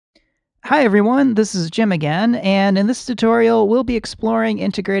Hi everyone, this is Jim again, and in this tutorial we'll be exploring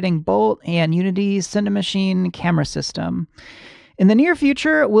integrating Bolt and Unity's Cinemachine camera system. In the near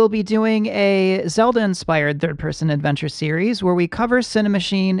future, we'll be doing a Zelda-inspired third-person adventure series where we cover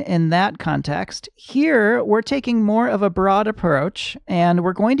Cinemachine in that context. Here, we're taking more of a broad approach, and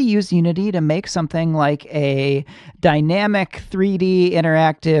we're going to use Unity to make something like a dynamic 3D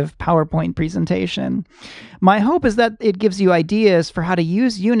interactive PowerPoint presentation. My hope is that it gives you ideas for how to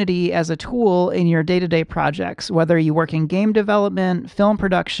use Unity as a tool in your day-to-day projects, whether you work in game development, film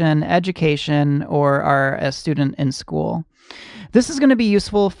production, education, or are a student in school. This is going to be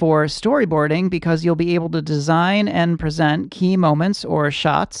useful for storyboarding because you'll be able to design and present key moments or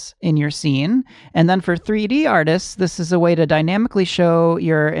shots in your scene. And then for 3D artists, this is a way to dynamically show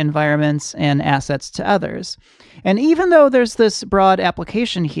your environments and assets to others. And even though there's this broad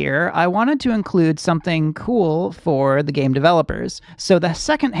application here, I wanted to include something cool for the game developers. So the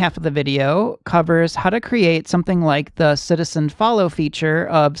second half of the video covers how to create something like the citizen follow feature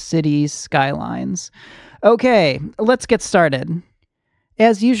of cities' skylines. Okay, let's get started.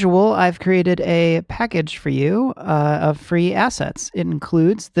 As usual, I've created a package for you of free assets. It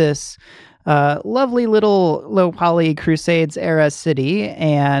includes this lovely little low-poly Crusades era city,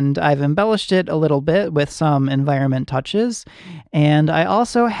 and I've embellished it a little bit with some environment touches. And I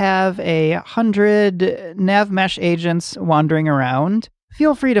also have 100 nav mesh agents wandering around.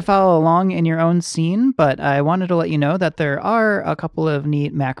 Feel free to follow along in your own scene, but I wanted to let you know that there are a couple of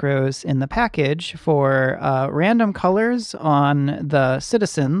neat macros in the package for random colors on the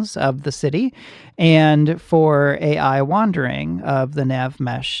citizens of the city and for AI wandering of the nav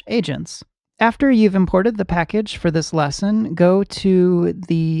mesh agents. After you've imported the package for this lesson, go to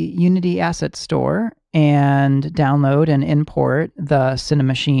the Unity Asset Store and download and import the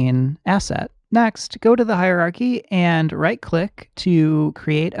Cinemachine asset. Next, go to the hierarchy and right-click to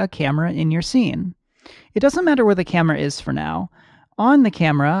create a camera in your scene. It doesn't matter where the camera is for now. On the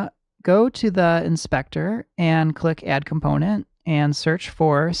camera, go to the inspector and click Add Component and search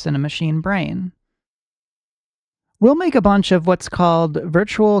for Cinemachine Brain. We'll make a bunch of what's called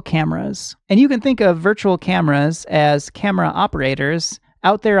virtual cameras. And you can think of virtual cameras as camera operators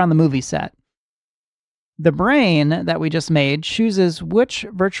out there on the movie set. The brain that we just made chooses which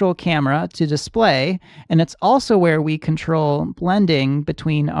virtual camera to display, and it's also where we control blending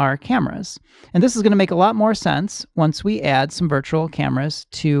between our cameras. And this is going to make a lot more sense once we add some virtual cameras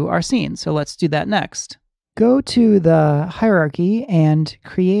to our scene. So let's do that next. Go to the hierarchy and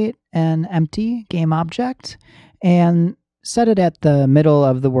create an empty game object and set it at the middle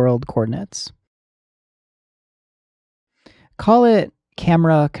of the world coordinates. Call it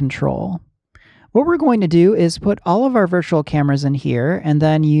camera control. What we're going to do is put all of our virtual cameras in here and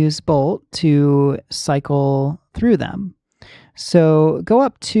then use Bolt to cycle through them. So go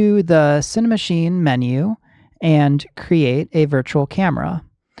up to the Cinemachine menu and create a virtual camera.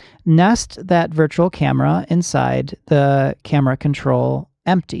 Nest that virtual camera inside the camera control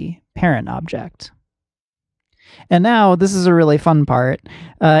empty parent object. And now, this is a really fun part.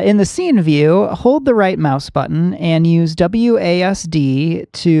 In the scene view, hold the right mouse button and use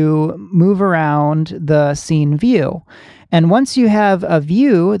WASD to move around the scene view. And once you have a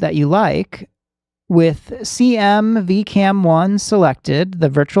view that you like, with CM VCam1 selected, the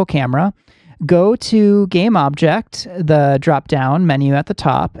virtual camera, go to Game Object, the drop-down menu at the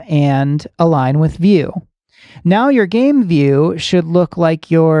top, and align with View. Now your game view should look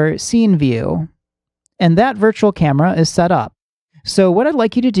like your scene view. And that virtual camera is set up. So what I'd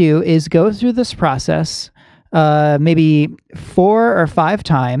like you to do is go through this process maybe 4 or 5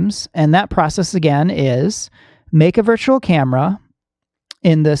 times. And that process again is make a virtual camera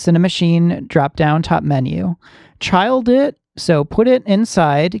in the Cinemachine drop-down top menu. Child it, so put it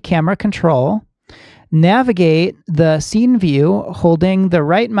inside camera control. Navigate the scene view holding the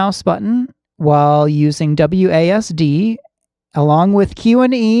right mouse button while using WASD along with Q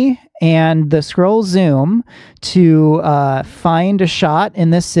and E and the scroll zoom to find a shot in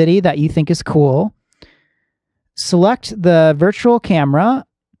this city that you think is cool. Select the virtual camera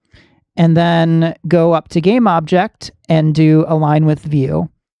and then go up to Game Object and do Align with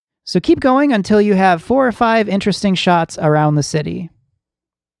View. So keep going until you have 4 or 5 interesting shots around the city.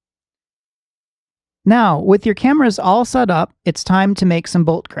 Now, with your cameras all set up, it's time to make some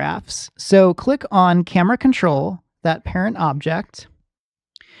bolt graphs. So click on Camera Control, that parent object.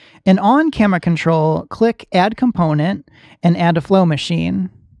 And on camera control, click Add Component and add a flow machine.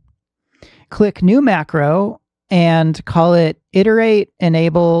 Click New Macro and call it Iterate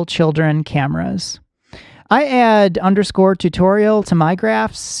Enable Children Cameras. I add underscore tutorial to my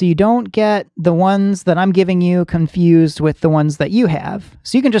graphs so you don't get the ones that I'm giving you confused with the ones that you have.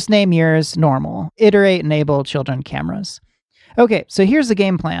 So you can just name yours normal. Iterate enable children cameras. Okay, so here's the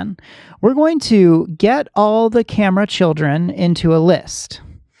game plan. We're going to get all the camera children into a list.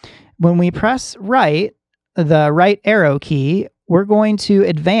 When we press right, the right arrow key, we're going to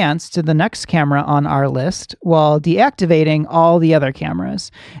advance to the next camera on our list while deactivating all the other cameras.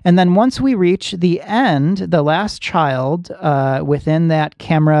 And then once we reach the end, the last child within that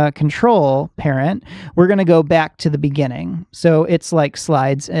camera control parent, we're going to go back to the beginning. So it's like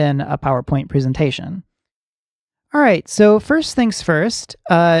slides in a PowerPoint presentation. All right, so first things first,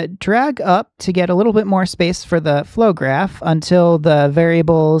 drag up to get a little bit more space for the flow graph until the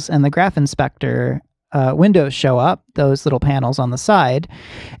variables and the graph inspector windows show up, those little panels on the side.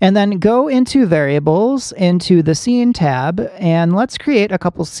 And then go into variables, into the scene tab, and let's create a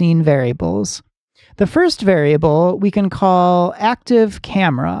couple scene variables. The first variable we can call active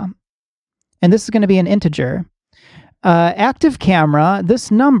camera, and this is going to be an integer. Active camera,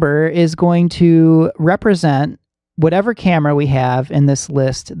 this number is going to represent whatever camera we have in this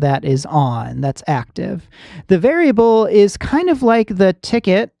list that is on, that's active. The variable is kind of like the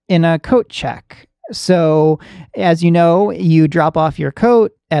ticket in a coat check. So as you know, you drop off your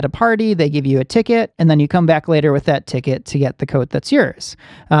coat at a party, they give you a ticket, and then you come back later with that ticket to get the coat that's yours.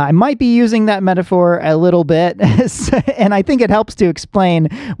 I might be using that metaphor a little bit, and I think it helps to explain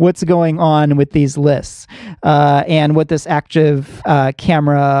what's going on with these lists and what this active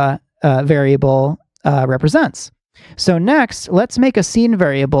camera variable represents. So next, let's make a scene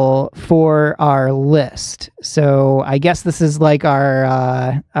variable for our list. So I guess this is like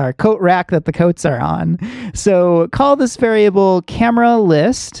our coat rack that the coats are on. So call this variable camera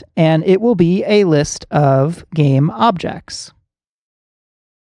list, and it will be a list of game objects.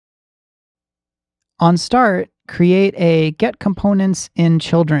 On start, create a get components in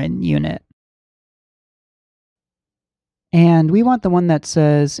children unit. And we want the one that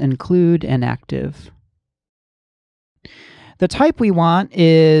says include inactive. The type we want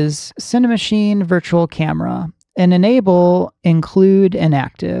is Cinemachine virtual camera, and enable include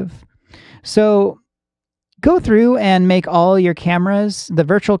inactive. So go through and make all your cameras, the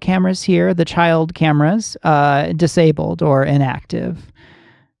virtual cameras here, the child cameras, disabled or inactive.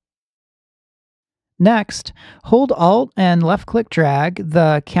 Next, hold Alt and left-click drag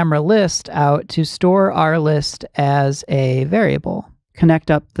the camera list out to store our list as a variable.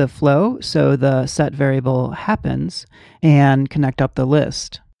 Connect up the flow so the set variable happens, and connect up the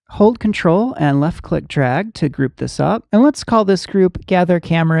list. Hold Control and left-click drag to group this up, and let's call this group Gather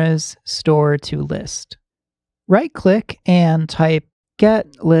Cameras Store to List. Right-click and type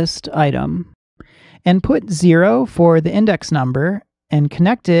Get List Item, and put 0 for the index number, and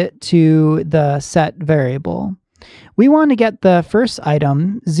connect it to the set variable. We want to get the first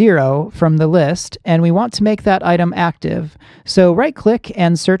item, 0, from the list, and we want to make that item active. So right-click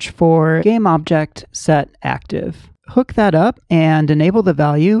and search for GameObject Set Active. Hook that up and enable the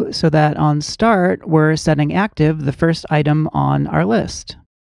value so that on start, we're setting active the first item on our list.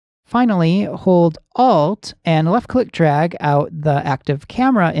 Finally, hold Alt and left-click drag out the active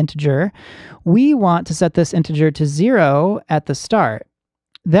camera integer. We want to set this integer to 0 at the start.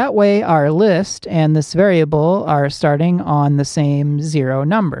 That way our list and this variable are starting on the same 0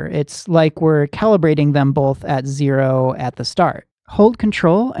 number. It's like we're calibrating them both at 0 at the start. Hold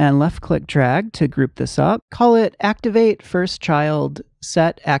Control and left-click drag to group this up. Call it Activate First Child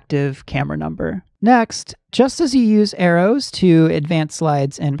Set Active Camera Number. Next, just as you use arrows to advance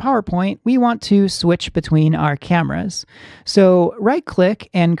slides in PowerPoint, we want to switch between our cameras. So right-click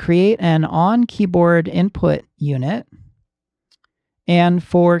and create an on-keyboard input unit. And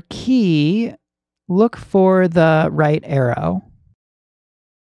for key, look for the right arrow.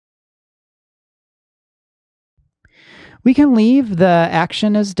 We can leave the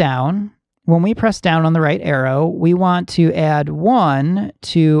action as down. When we press down on the right arrow, we want to add 1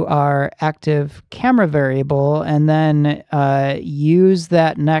 to our active camera variable and then use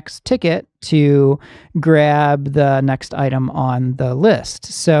that next ticket to grab the next item on the list.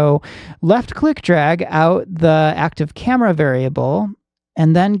 So left-click drag out the active camera variable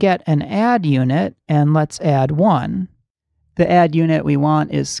and then get an add unit, and let's add 1. The add unit we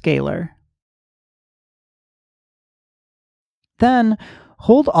want is scalar. Then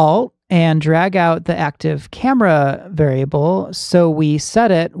hold Alt and drag out the active camera variable so we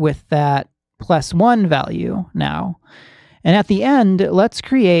set it with that +1 value now. And at the end, let's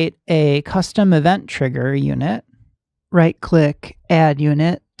create a custom event trigger unit. Right-click, add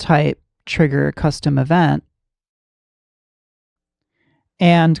unit, type trigger custom event,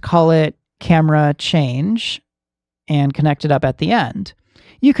 and call it camera change and connect it up at the end.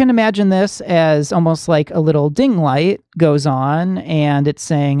 You can imagine this as almost like a little ding light goes on and it's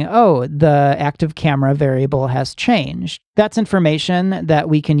saying, oh, the active camera variable has changed. That's information that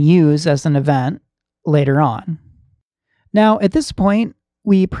we can use as an event later on. Now, at this point,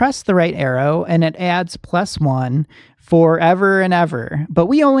 we press the right arrow and it adds +1 forever and ever, but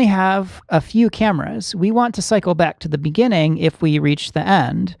we only have a few cameras. We want to cycle back to the beginning if we reach the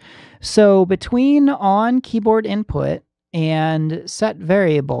end. So between on keyboard input and set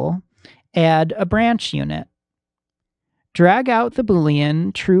variable, add a branch unit. Drag out the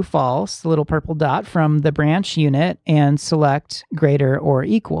Boolean true false, the little purple dot, from the branch unit and select greater or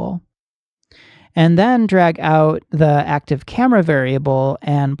equal. And then drag out the active camera variable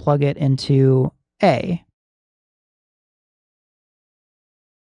and plug it into A.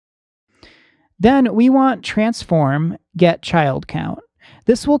 Then we want transform get child count.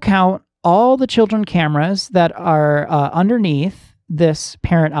 This will count all the children cameras that are underneath this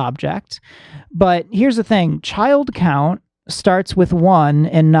parent object. But here's the thing, child count starts with 1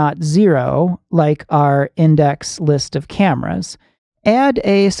 and not 0, like our index list of cameras. Add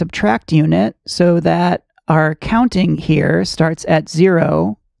a subtract unit so that our counting here starts at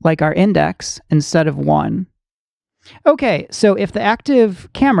 0, like our index, instead of 1. Okay, so if the active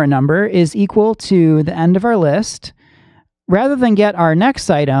camera number is equal to the end of our list, rather than get our next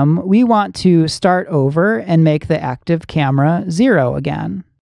item, we want to start over and make the active camera 0 again.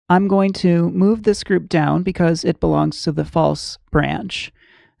 I'm going to move this group down because it belongs to the false branch.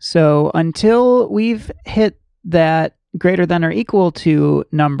 So until we've hit that greater than or equal to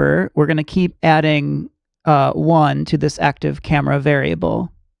number, we're going to keep adding 1 to this active camera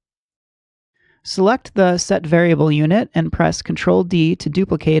variable. Select the set variable unit and press Ctrl D to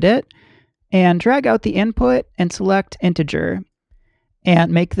duplicate it, and drag out the input and select integer,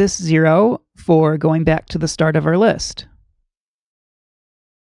 and make this 0 for going back to the start of our list.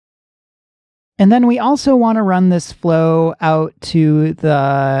 And then we also want to run this flow out to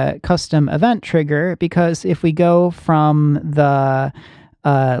the custom event trigger, because if we go from the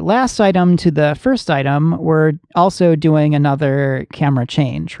last item to the first item, we're also doing another camera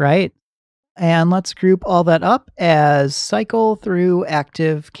change, right? And let's group all that up as cycle through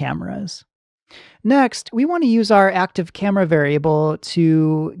active cameras. Next, we want to use our active camera variable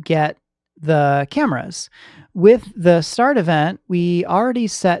to get the cameras. With the start event, we already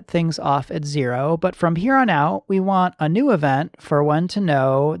set things off at 0, but from here on out, we want a new event for when to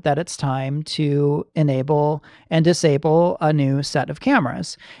know that it's time to enable and disable a new set of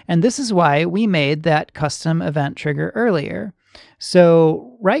cameras. And this is why we made that custom event trigger earlier.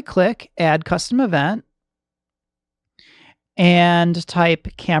 So right-click, add custom event, and type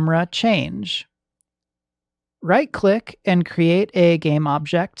camera change. Right-click and create a game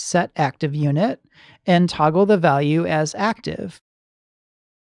object set active unit and toggle the value as active.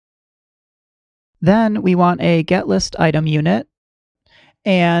 Then we want a get list item unit,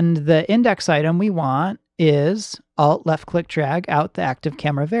 and the index item we want is Alt left-click drag out the active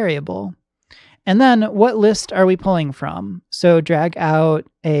camera variable. And then what list are we pulling from? So drag out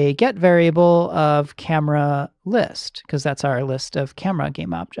a get variable of camera list, because that's our list of camera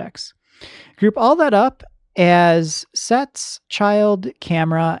game objects. Group all that up as sets child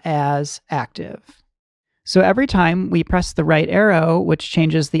camera as active. So every time we press the right arrow, which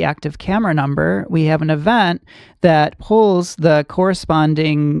changes the active camera number, we have an event that pulls the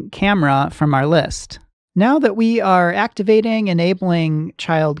corresponding camera from our list. Now that we are activating, enabling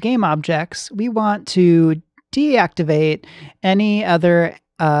child game objects, we want to deactivate any other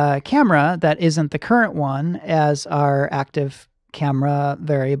camera that isn't the current one, as our active camera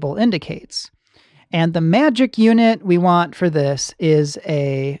variable indicates. And the magic unit we want for this is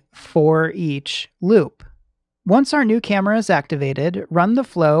a for each loop. Once our new camera is activated, run the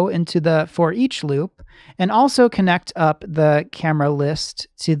flow into the for each loop and also connect up the camera list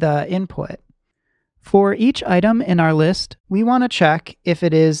to the input. For each item in our list, we want to check if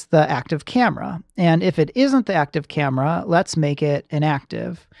it is the active camera. And if it isn't the active camera, let's make it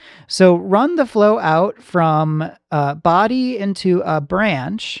inactive. So run the flow out from body into a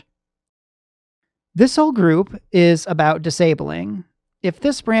branch. This whole group is about disabling. If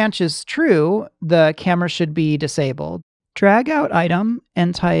this branch is true, the camera should be disabled. Drag out item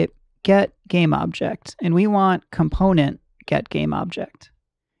and type get game object, and we want component get game object.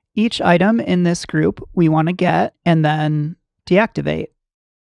 Each item in this group we want to get and then deactivate.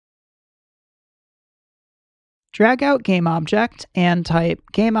 Drag out game object and type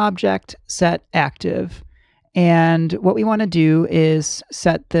game object set active. And what we want to do is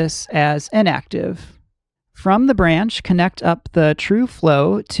set this as inactive. From the branch, connect up the true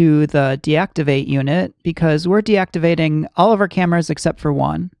flow to the deactivate unit because we're deactivating all of our cameras except for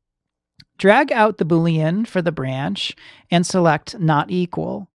one. Drag out the Boolean for the branch and select not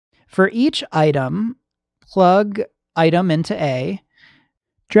equal. For each item, plug item into A,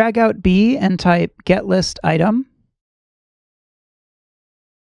 drag out B and type getListItem,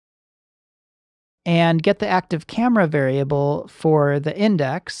 and get the active camera variable for the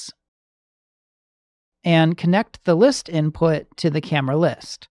index, and connect the list input to the camera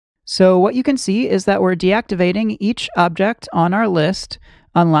list. So what you can see is that we're deactivating each object on our list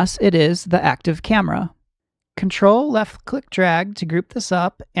unless it is the active camera. Control left click drag to group this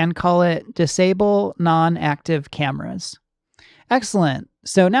up and call it Disable Non-Active Cameras. Excellent.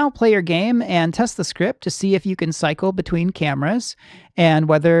 So now play your game and test the script to see if you can cycle between cameras and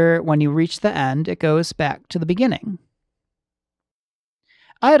whether when you reach the end it goes back to the beginning.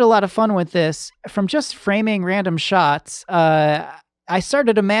 I had a lot of fun with this. From just framing random shots, I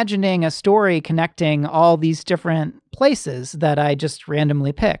started imagining a story connecting all these different places that I just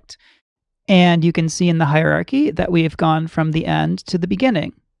randomly picked. And you can see in the hierarchy that we've gone from the end to the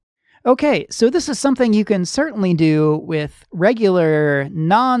beginning. Okay, so this is something you can certainly do with regular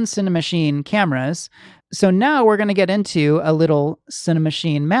non-Cinemachine cameras. So now we're going to get into a little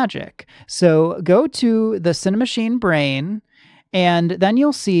Cinemachine magic. So go to the Cinemachine brain, and then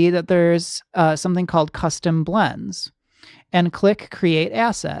you'll see that there's something called Custom Blends. And click Create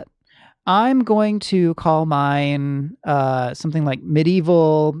Asset. I'm going to call mine something like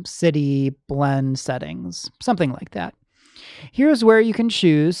Medieval City Blend Settings, something like that. Here's where you can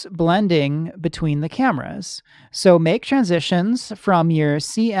choose blending between the cameras. So make transitions from your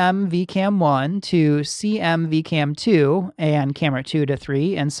CM VCam 1 to CM VCam 2 and camera 2 to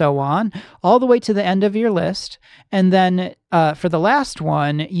 3 and so on, all the way to the end of your list. And then for the last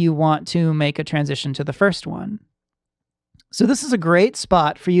one, you want to make a transition to the first one. So this is a great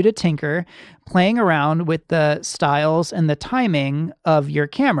spot for you to tinker, playing around with the styles and the timing of your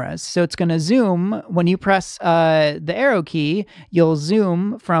cameras. So it's going to zoom. When you press the arrow key, you'll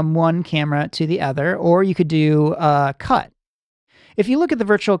zoom from one camera to the other, or you could do cut. If you look at the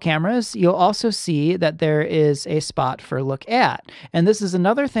virtual cameras, you'll also see that there is a spot for look at. And this is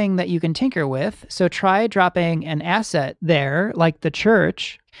another thing that you can tinker with. So try dropping an asset there, like the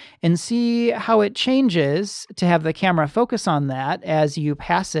church, and see how it changes to have the camera focus on that as you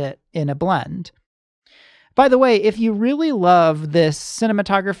pass it in a blend. By the way, if you really love this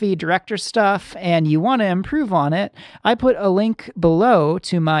cinematography director stuff and you want to improve on it, I put a link below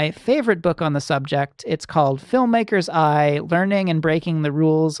to my favorite book on the subject. It's called Filmmaker's Eye: Learning and Breaking the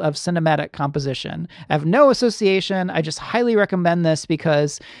Rules of Cinematic Composition. I have no association. I just highly recommend this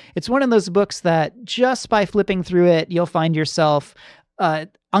because it's one of those books that just by flipping through it, you'll find yourself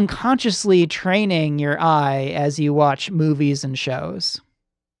unconsciously training your eye as you watch movies and shows.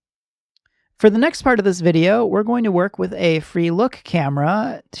 For the next part of this video, we're going to work with a free look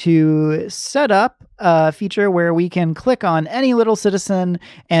camera to set up a feature where we can click on any little citizen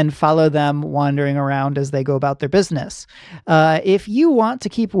and follow them wandering around as they go about their business. If you want to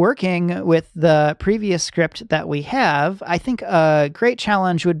keep working with the previous script that we have, I think a great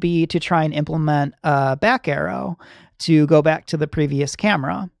challenge would be to try and implement a back arrow to go back to the previous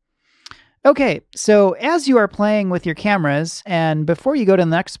camera. Okay, so as you are playing with your cameras, and before you go to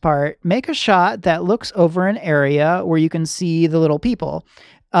the next part, make a shot that looks over an area where you can see the little people.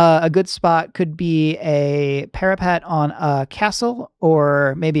 A good spot could be a parapet on a castle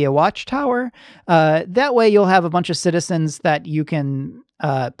or maybe a watchtower. That way you'll have a bunch of citizens that you can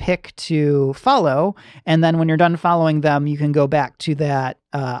pick to follow, and then when you're done following them, you can go back to that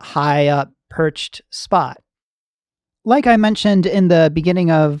high up perched spot. Like I mentioned in the beginning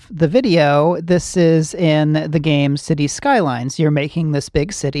of the video, this is in the game City Skylines. You're making this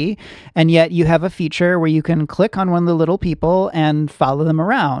big city, and yet you have a feature where you can click on one of the little people and follow them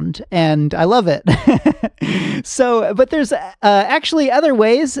around, and I love it. But there's actually other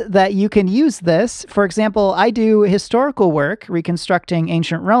ways that you can use this. For example, I do historical work reconstructing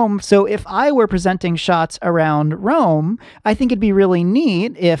ancient Rome, so if I were presenting shots around Rome, I think it'd be really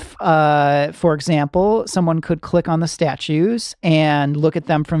neat if, for example, someone could click on the statues and look at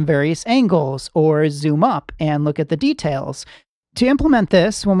them from various angles, or zoom up and look at the details. To implement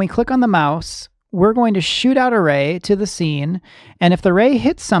this, when we click on the mouse, we're going to shoot out a ray to the scene, and if the ray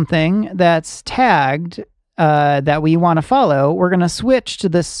hits something that's tagged that we want to follow, we're going to switch to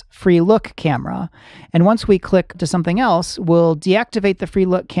this free look camera. And once we click to something else, we'll deactivate the free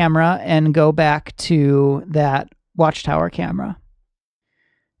look camera and go back to that watchtower camera.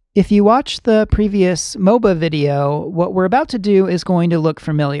 If you watched the previous MOBA video, what we're about to do is going to look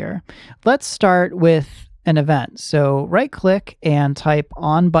familiar. Let's start with an event. So right-click and type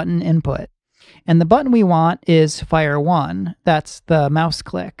on button input. And the button we want is fire 1. That's the mouse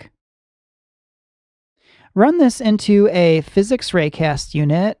click. Run this into a physics raycast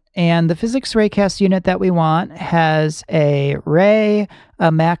unit, and the physics raycast unit that we want has a ray,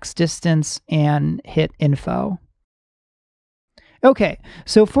 a max distance, and hit info. Okay,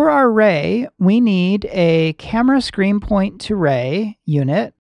 so for our ray, we need a camera screen point to ray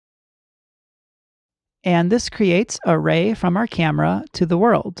unit, and this creates a ray from our camera to the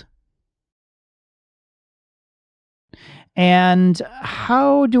world. And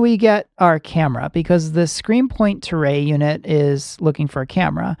how do we get our camera? Because the screen point to ray unit is looking for a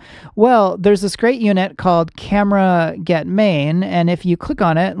camera. Well, there's this great unit called camera get main, and if you click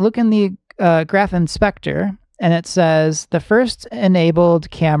on it, look in the graph inspector, and it says the first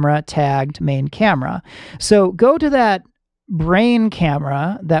enabled camera tagged main camera. So go to that brain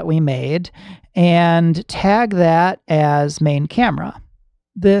camera that we made and tag that as main camera.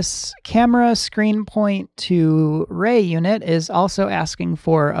 This camera screen point to ray unit is also asking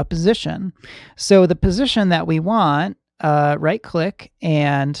for a position. So the position that we want, right click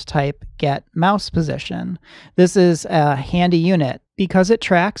and type get mouse position. This is a handy unit because it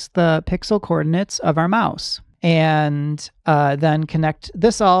tracks the pixel coordinates of our mouse. And then connect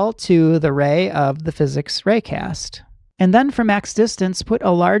this all to the ray of the physics raycast. And then for max distance, put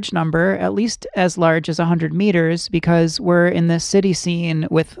a large number, at least as large as 100 meters, because we're in this city scene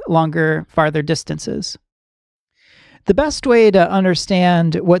with longer, farther distances. The best way to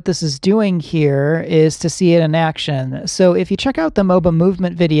understand what this is doing here is to see it in action. So if you check out the MOBA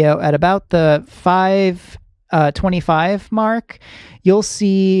movement video at about the 5:25 mark, you'll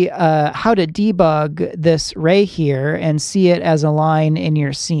see how to debug this ray here and see it as a line in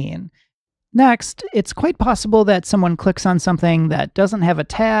your scene. Next, it's quite possible that someone clicks on something that doesn't have a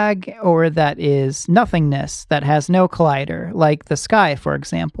tag or that is nothingness, that has no collider, like the sky, for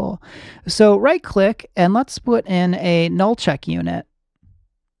example. So right-click and let's put in a null check unit.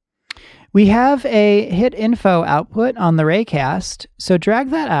 We have a hit info output on the raycast, so drag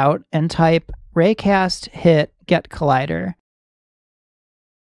that out and type raycast hit get collider.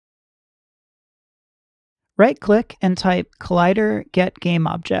 Right-click and type collider get game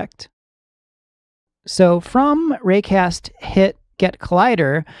object. So from raycast hit get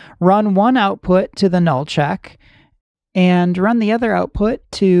collider, run one output to the null check and run the other output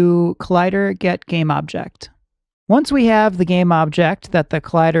to collider get game object. Once we have the game object that the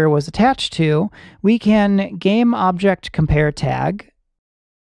collider was attached to, we can game object compare tag.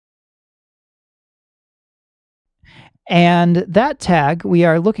 And that tag we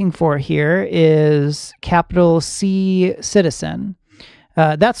are looking for here is capital C citizen.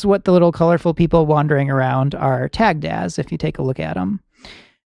 That's what the little colorful people wandering around are tagged as, if you take a look at them.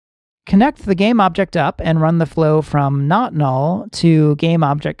 Connect the game object up and run the flow from not null to game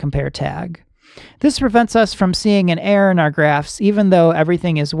object compare tag. This prevents us from seeing an error in our graphs, even though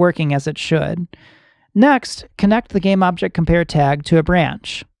everything is working as it should. Next, connect the game object compare tag to a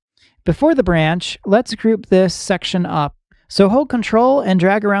branch. Before the branch, let's group this section up. So hold Control and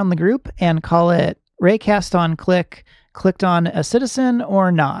drag around the group and call it raycast on click, clicked on a citizen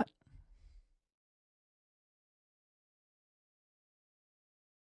or not.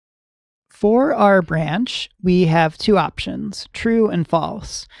 For our branch, we have two options, true and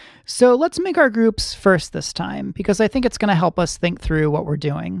false. So let's make our groups first this time, because I think it's going to help us think through what we're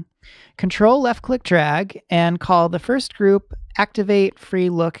doing. Control left-click drag and call the first group activate free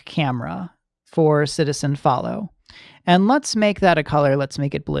look camera for citizen follow. And let's make that a color, let's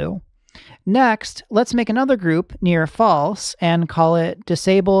make it blue. Next, let's make another group near false and call it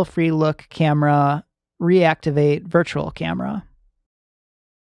disable free look camera, reactivate virtual camera.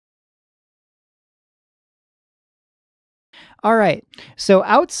 All right, so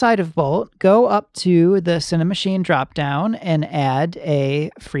outside of Bolt, go up to the Cinemachine dropdown and add a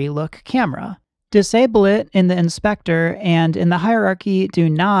free look camera. Disable it in the inspector, and in the hierarchy, do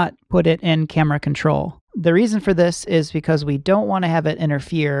not put it in camera control. The reason for this is because we don't want to have it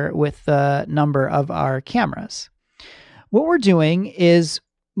interfere with the number of our cameras. What we're doing is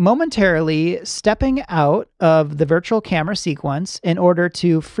momentarily stepping out of the virtual camera sequence in order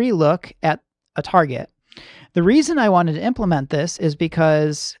to free look at a target. The reason I wanted to implement this is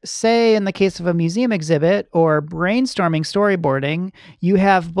because, say in the case of a museum exhibit or brainstorming storyboarding, you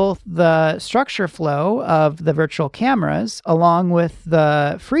have both the structure flow of the virtual cameras along with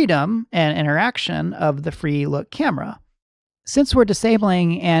the freedom and interaction of the free look camera. Since we're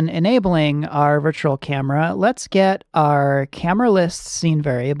disabling and enabling our virtual camera, let's get our camera list scene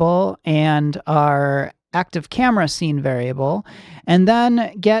variable and our active camera scene variable, and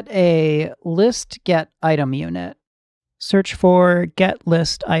then get a list get item unit. Search for get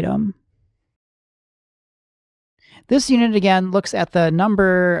list item. This unit again looks at the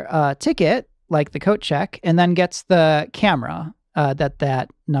number ticket, like the coat check, and then gets the camera that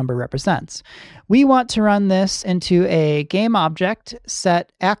number represents. We want to run this into a game object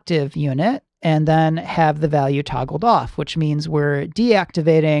set active unit and then have the value toggled off, which means we're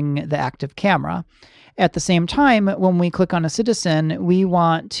deactivating the active camera. At the same time, when we click on a citizen, we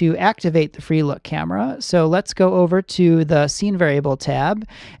want to activate the free look camera. So let's go over to the scene variable tab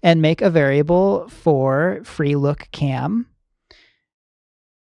and make a variable for free look cam.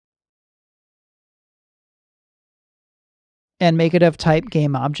 And make it of type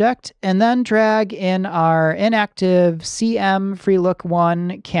game object, and then drag in our inactive CM free look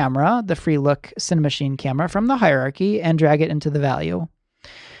 1 camera, the free look Cinemachine camera from the hierarchy, and drag it into the value.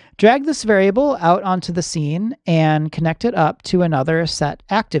 Drag this variable out onto the scene and connect it up to another set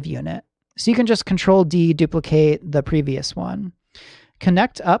active unit. So you can just Control D duplicate the previous one.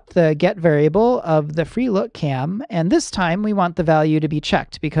 Connect up the get variable of the free look cam, and this time we want the value to be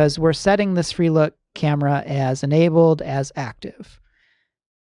checked because we're setting this free look camera as enabled as active.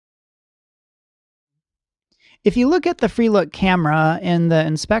 If you look at the free look camera in the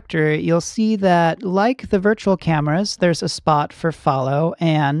inspector, you'll see that like the virtual cameras, there's a spot for follow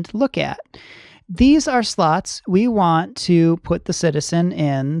and look at. These are slots we want to put the citizen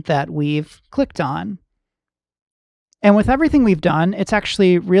in that we've clicked on. And with everything we've done, it's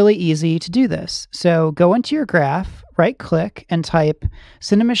actually really easy to do this. So go into your graph, right-click, and type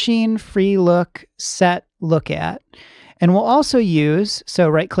Cinemachine free look set look at. And we'll also use, so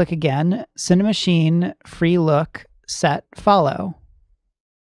right-click again, Cinemachine free look set follow.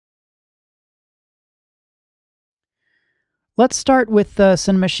 Let's start with the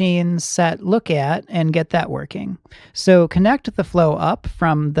Cinemachine set look at and get that working. So connect the flow up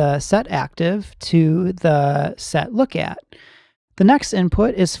from the set active to the set look at. The next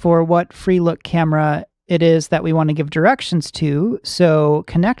input is for what free look camera it is that we want to give directions to, so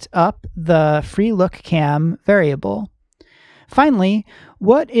connect up the free look cam variable. Finally,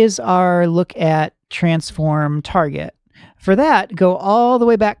 what is our look at transform target? For that, go all the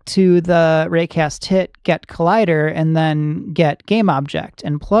way back to the raycast hit get collider and then get game object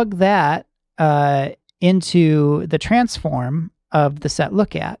and plug that into the transform of the set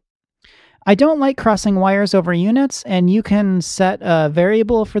look at. I don't like crossing wires over units, and you can set a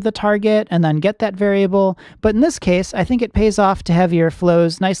variable for the target and then get that variable, but in this case, I think it pays off to have your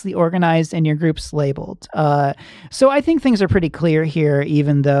flows nicely organized and your groups labeled. So I think things are pretty clear here,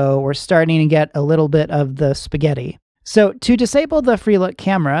 even though we're starting to get a little bit of the spaghetti. So to disable the free look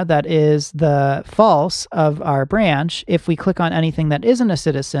camera, that is the false of our branch, if we click on anything that isn't a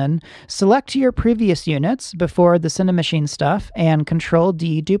citizen, select your previous units before the Cinemachine stuff and Control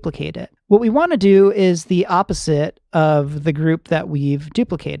D duplicate it. What we want to do is the opposite of the group that we've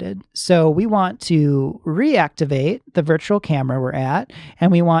duplicated. So we want to reactivate the virtual camera we're at,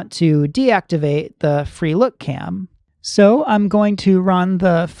 and we want to deactivate the free look cam. So I'm going to run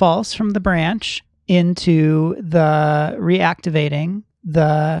the false from the branch into the reactivating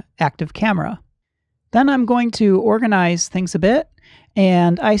the active camera. Then I'm going to organize things a bit,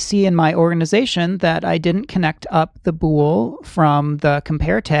 and I see in my organization that I didn't connect up the bool from the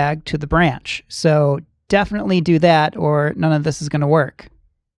compare tag to the branch. So definitely do that or none of this is going to work.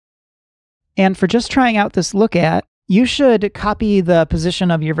 And for just trying out this look at, you should copy the position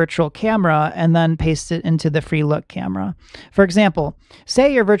of your virtual camera and then paste it into the free look camera. For example,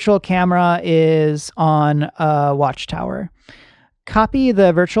 say your virtual camera is on a watchtower. Copy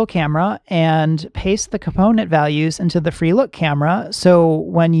the virtual camera and paste the component values into the free look camera, so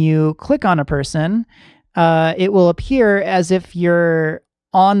when you click on a person, it will appear as if you're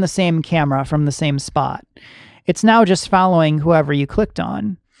on the same camera from the same spot. It's now just following whoever you clicked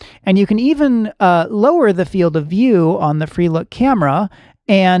on. And you can even lower the field of view on the free look camera,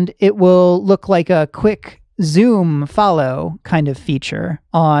 and it will look like a quick zoom follow kind of feature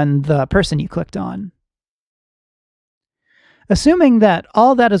on the person you clicked on. Assuming that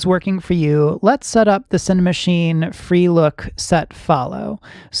all that is working for you, let's set up the Cinemachine free look set follow.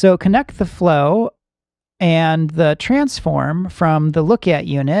 So connect the flow and the transform from the look at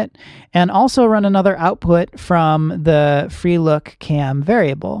unit, and also run another output from the free look cam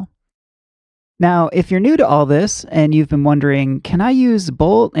variable. Now, if you're new to all this and you've been wondering, can I use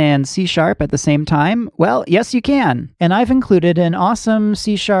Bolt and C# at the same time? Well, yes, you can. And I've included an awesome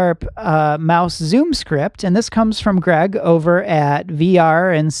C# mouse zoom script, and this comes from Greg over at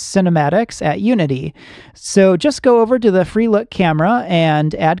VR and Cinematics at Unity. So just go over to the free look camera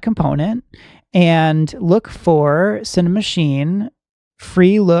and add component, and look for Cinemachine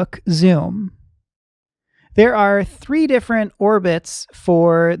Free Look Zoom. There are 3 different orbits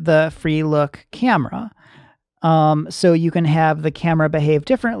for the Free Look camera. So you can have the camera behave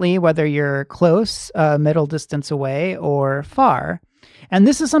differently, whether you're close, middle distance away, or far. And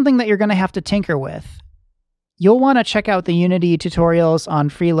this is something that you're going to have to tinker with. You'll want to check out the Unity tutorials on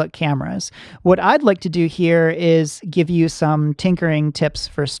free look cameras. What I'd like to do here is give you some tinkering tips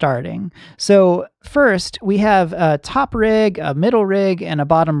for starting. So first, we have a top rig, a middle rig, and a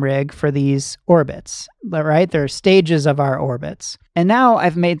bottom rig for these orbits, right? They're stages of our orbits. And now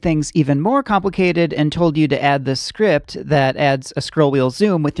I've made things even more complicated and told you to add this script that adds a scroll wheel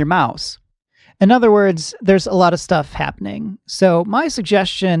zoom with your mouse. In other words, there's a lot of stuff happening. So my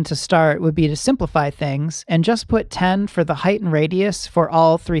suggestion to start would be to simplify things and just put 10 for the height and radius for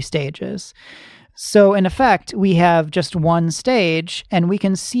all 3 stages. So in effect, we have just one stage, and we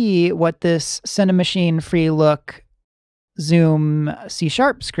can see what this Cinemachine Free Look Zoom C#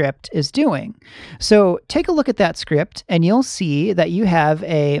 script is doing. So take a look at that script and you'll see that you have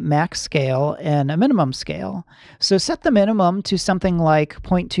a max scale and a minimum scale. So set the minimum to something like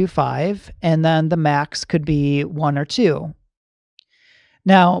 0.25 and then the max could be 1 or 2.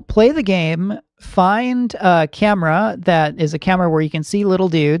 Now play the game, find a camera that is a camera where you can see little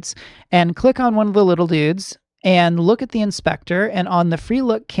dudes, and click on one of the little dudes and look at the inspector, and on the Free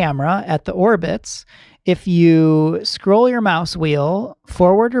Look camera at the orbits, if you scroll your mouse wheel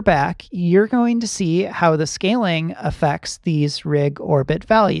forward or back, you're going to see how the scaling affects these rig orbit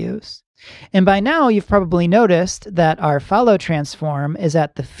values. And by now, you've probably noticed that our follow transform is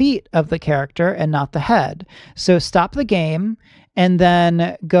at the feet of the character and not the head. So stop the game and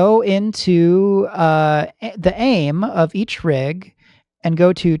then go into the aim of each rig and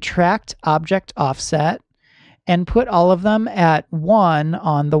go to Tracked Object Offset, and put all of them at 1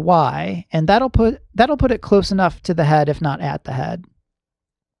 on the Y, and that'll put it close enough to the head, if not at the head.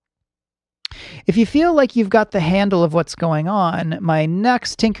 If you feel like you've got the handle of what's going on, my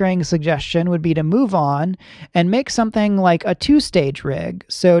next tinkering suggestion would be to move on and make something like a 2-stage rig.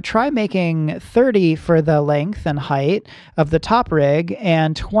 So try making 30 for the length and height of the top rig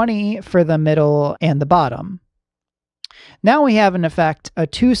and 20 for the middle and the bottom. Now we have, in effect, a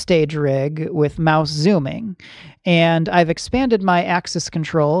 2-stage rig with mouse zooming, and I've expanded my axis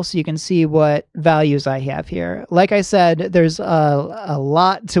control so you can see what values I have here. Like I said, there's a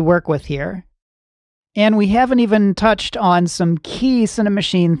lot to work with here. And we haven't even touched on some key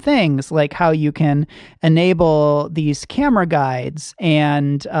Cinemachine things, like how you can enable these camera guides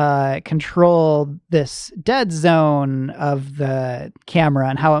and control this dead zone of the camera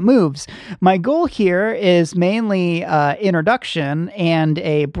and how it moves. My goal here is mainly introduction and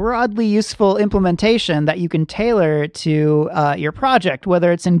a broadly useful implementation that you can tailor to your project,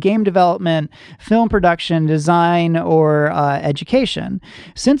 whether it's in game development, film production, design, or education.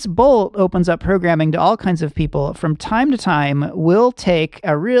 Since Bolt opens up programming to all kinds of people, from time to time, we'll take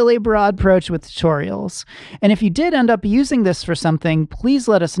a really broad approach with tutorials. And if you did end up using this for something, please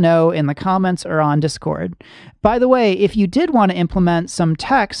let us know in the comments or on Discord. By the way, if you did want to implement some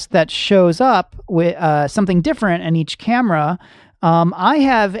text that shows up with something different in each camera, I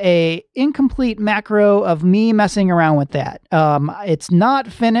have a incomplete macro of me messing around with that. It's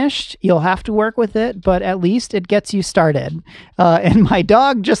not finished. You'll have to work with it, but at least it gets you started. And my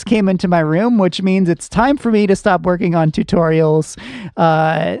dog just came into my room, which means it's time for me to stop working on tutorials.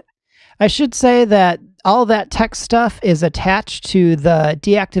 I should say that all that text stuff is attached to the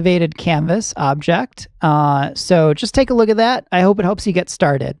deactivated canvas object. So just take a look at that. I hope it helps you get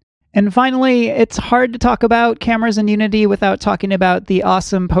started. And finally, it's hard to talk about cameras in Unity without talking about the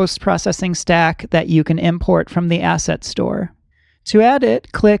awesome post-processing stack that you can import from the asset store. To add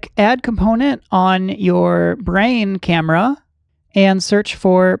it, click Add Component on your brain camera and search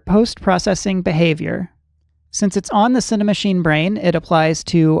for post-processing behavior. Since it's on the Cinemachine brain, it applies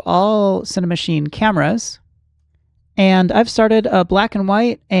to all Cinemachine cameras. And I've started a black and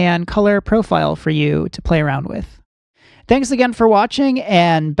white and color profile for you to play around with. Thanks again for watching,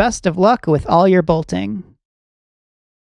 and best of luck with all your bolting.